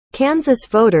Kansas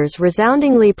voters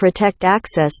resoundingly protect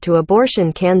access to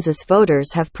abortion. Kansas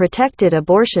voters have protected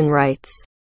abortion rights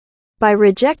by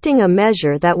rejecting a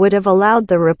measure that would have allowed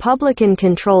the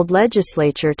Republican-controlled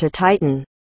legislature to tighten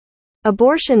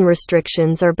abortion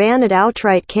restrictions or ban it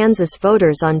outright. Kansas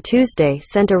voters on Tuesday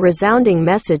sent a resounding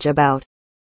message about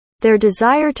their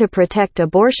desire to protect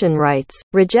abortion rights,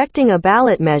 rejecting a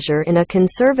ballot measure in a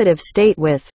conservative state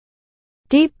with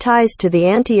deep ties to the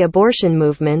anti-abortion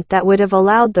movement that would have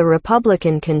allowed the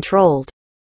Republican-controlled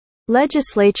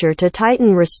legislature to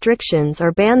tighten restrictions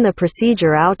or ban the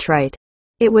procedure outright.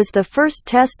 It was the first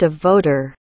test of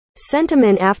voter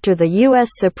sentiment after the U.S.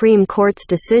 Supreme Court's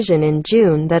decision in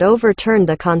June that overturned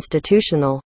the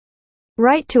constitutional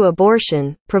right to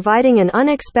abortion, providing an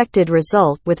unexpected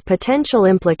result with potential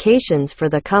implications for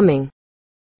the coming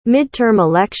midterm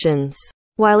elections.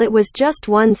 While it was just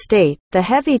one state, the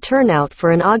heavy turnout for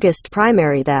an August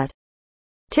primary that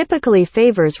typically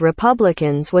favors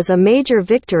Republicans was a major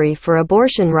victory for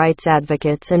abortion rights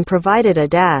advocates and provided a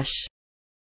dash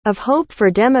of hope for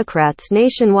Democrats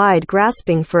nationwide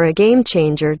grasping for a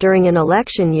game-changer during an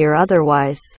election year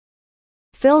otherwise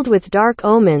filled with dark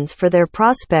omens for their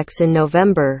prospects in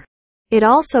November. It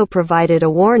also provided a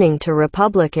warning to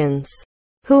Republicans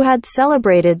who had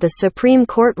celebrated the Supreme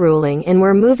Court ruling and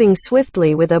were moving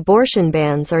swiftly with abortion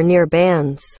bans or near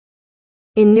bans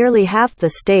in nearly half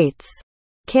the states.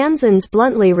 Kansans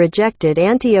bluntly rejected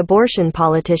anti-abortion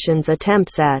politicians'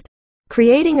 attempts at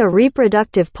creating a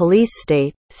reproductive police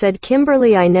state, said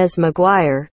Kimberly Inez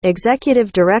McGuire,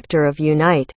 executive director of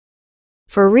Unite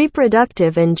for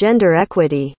Reproductive and Gender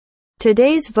Equity.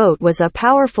 Today's vote was a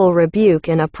powerful rebuke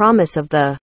and a promise of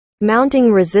the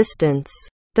mounting resistance.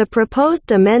 The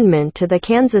proposed amendment to the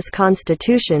Kansas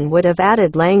Constitution would have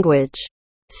added language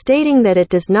stating that it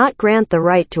does not grant the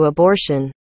right to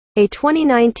abortion. A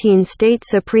 2019 state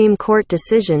Supreme Court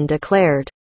decision declared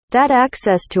that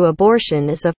access to abortion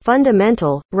is a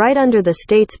fundamental right under the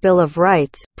state's Bill of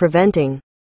Rights, preventing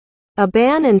a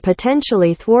ban and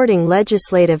potentially thwarting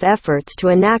legislative efforts to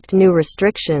enact new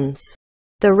restrictions.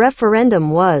 The referendum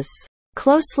was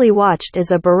closely watched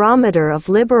as a barometer of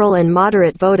liberal and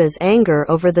moderate voters' anger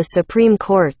over the Supreme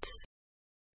Court's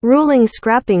ruling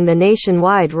scrapping the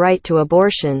nationwide right to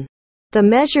abortion. The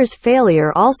measure's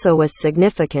failure also was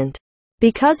significant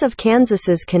because of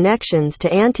Kansas's connections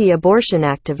to anti-abortion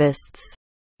activists.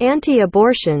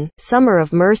 Anti-abortion, Summer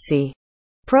of Mercy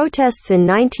protests in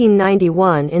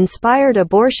 1991 inspired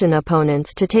abortion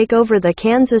opponents to take over the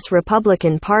Kansas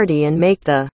Republican Party and make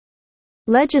the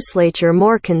legislature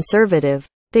more conservative.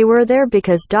 They were there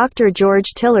because Dr.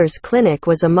 George Tiller's clinic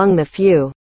was among the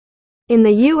few in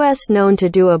the U.S. known to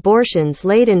do abortions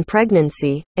late in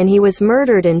pregnancy, and he was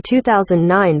murdered in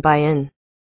 2009 by an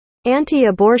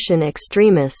anti-abortion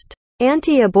extremist.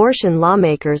 Anti-abortion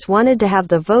lawmakers wanted to have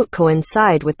the vote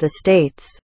coincide with the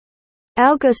state's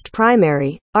August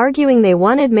primary, arguing they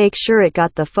wanted to make sure it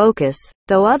got the focus,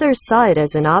 though others saw it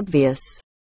as an obvious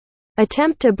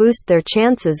attempt to boost their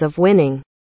chances of winning.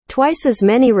 Twice as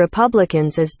many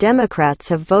Republicans as Democrats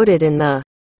have voted in the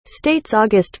state's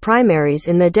August primaries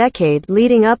in the decade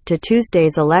leading up to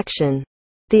Tuesday's election.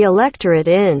 The electorate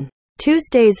in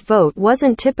Tuesday's vote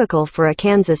wasn't typical for a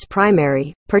Kansas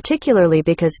primary, particularly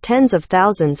because tens of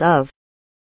thousands of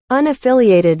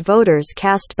unaffiliated voters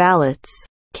cast ballots.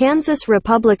 Kansas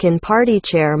Republican Party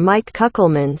Chair Mike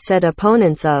Kuckelman said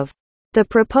opponents of the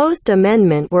proposed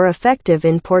amendment were effective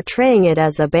in portraying it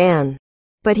as a ban.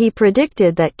 But he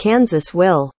predicted that Kansas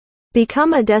will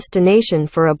become a destination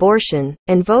for abortion,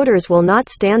 and voters will not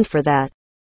stand for that.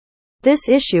 This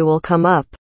issue will come up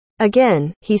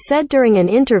again, he said during an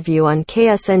interview on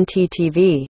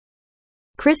KSNT-TV.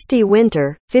 Christy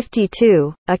Winter,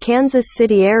 52, a Kansas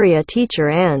City area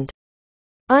teacher and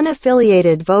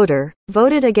unaffiliated voter,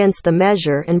 voted against the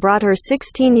measure and brought her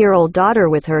 16-year-old daughter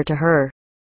with her to her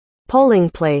polling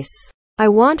place. I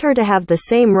want her to have the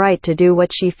same right to do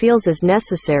what she feels is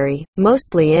necessary,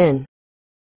 mostly in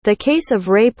the case of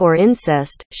rape or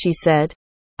incest, she said.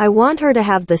 I want her to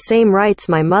have the same rights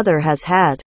my mother has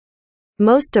had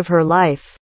most of her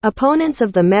life. Opponents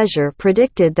of the measure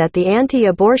predicted that the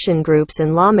anti-abortion groups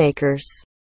and lawmakers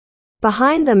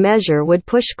behind the measure would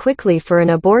push quickly for an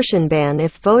abortion ban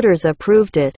if voters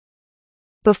approved it.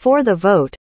 Before the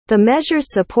vote, the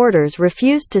measure's supporters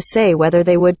refused to say whether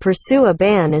they would pursue a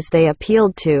ban as they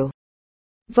appealed to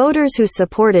voters who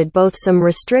supported both some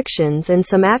restrictions and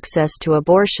some access to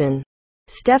abortion.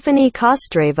 Stephanie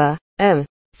Kostreva, a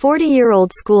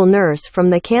 40-year-old school nurse from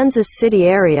the Kansas City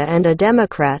area and a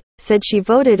Democrat, said she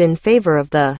voted in favor of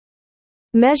the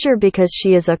measure because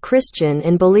she is a Christian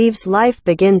and believes life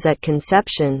begins at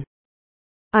conception.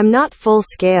 I'm not full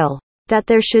scale. That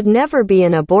there should never be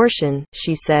an abortion,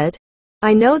 she said.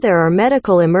 I know there are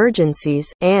medical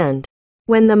emergencies, and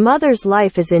when the mother's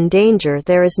life is in danger,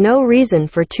 there is no reason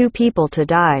for two people to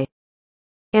die.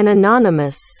 An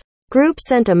anonymous group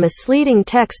sent a misleading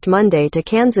text Monday to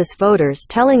Kansas voters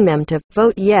telling them to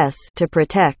vote yes to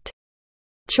protect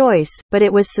choice, but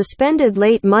it was suspended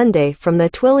late Monday from the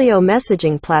Twilio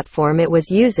messaging platform it was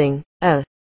using, a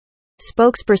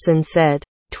spokesperson said.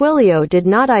 Twilio did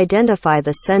not identify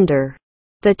the sender.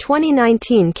 The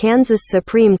 2019 Kansas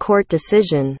Supreme Court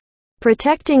decision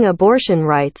protecting abortion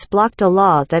rights blocked a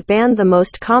law that banned the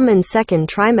most common second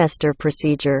trimester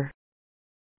procedure.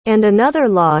 And another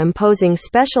law imposing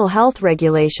special health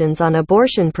regulations on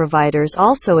abortion providers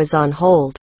also is on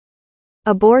hold.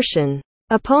 Abortion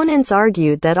opponents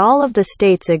argued that all of the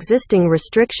state's existing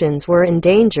restrictions were in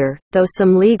danger, though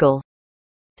some legal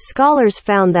scholars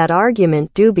found that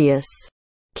argument dubious.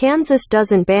 Kansas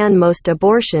doesn't ban most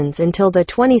abortions until the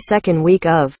 22nd week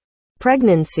of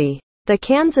pregnancy. The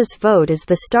Kansas vote is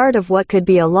the start of what could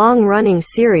be a long-running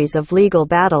series of legal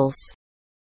battles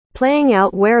playing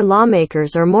out where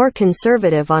lawmakers are more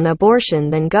conservative on abortion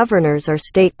than governors or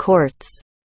state courts.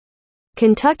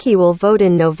 Kentucky will vote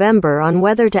in November on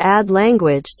whether to add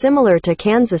language similar to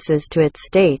Kansas's to its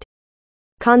state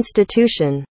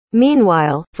constitution.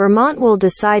 Meanwhile, Vermont will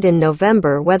decide in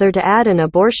November whether to add an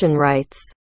abortion rights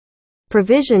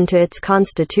provision to its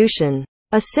constitution.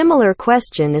 A similar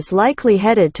question is likely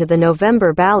headed to the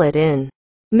November ballot in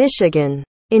Michigan.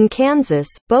 In Kansas,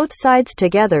 both sides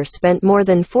together spent more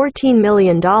than $14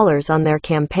 million on their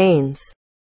campaigns.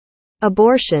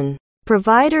 Abortion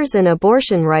providers and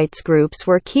abortion rights groups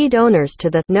were key donors to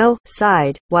the No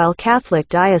side, while Catholic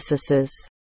dioceses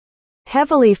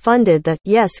heavily funded the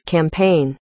Yes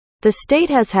campaign. The state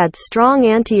has had strong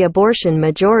anti-abortion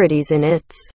majorities in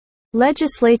its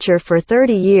legislature for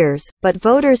 30 years, but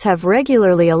voters have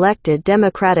regularly elected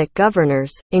Democratic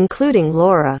governors, including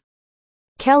Laura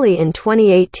Kelly in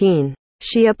 2018.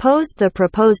 She opposed the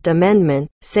proposed amendment,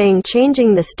 saying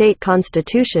changing the state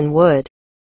constitution would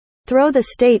throw the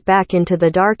state back into the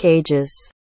dark ages.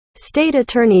 State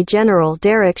Attorney General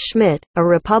Derek Schmidt, a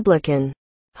Republican,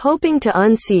 hoping to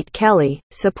unseat Kelly,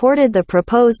 supported the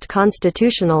proposed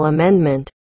constitutional amendment.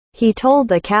 He told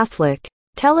the Catholic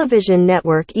television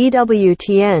network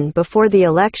EWTN before the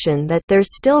election that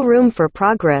there's still room for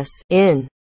progress in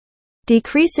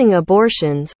decreasing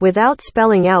abortions, without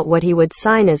spelling out what he would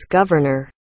sign as governor.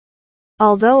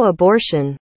 Although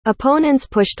abortion opponents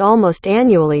pushed almost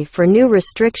annually for new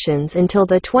restrictions until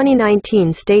the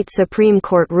 2019 state Supreme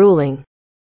Court ruling,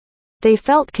 they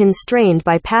felt constrained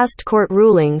by past court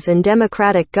rulings and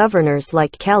Democratic governors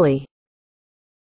like Kelly.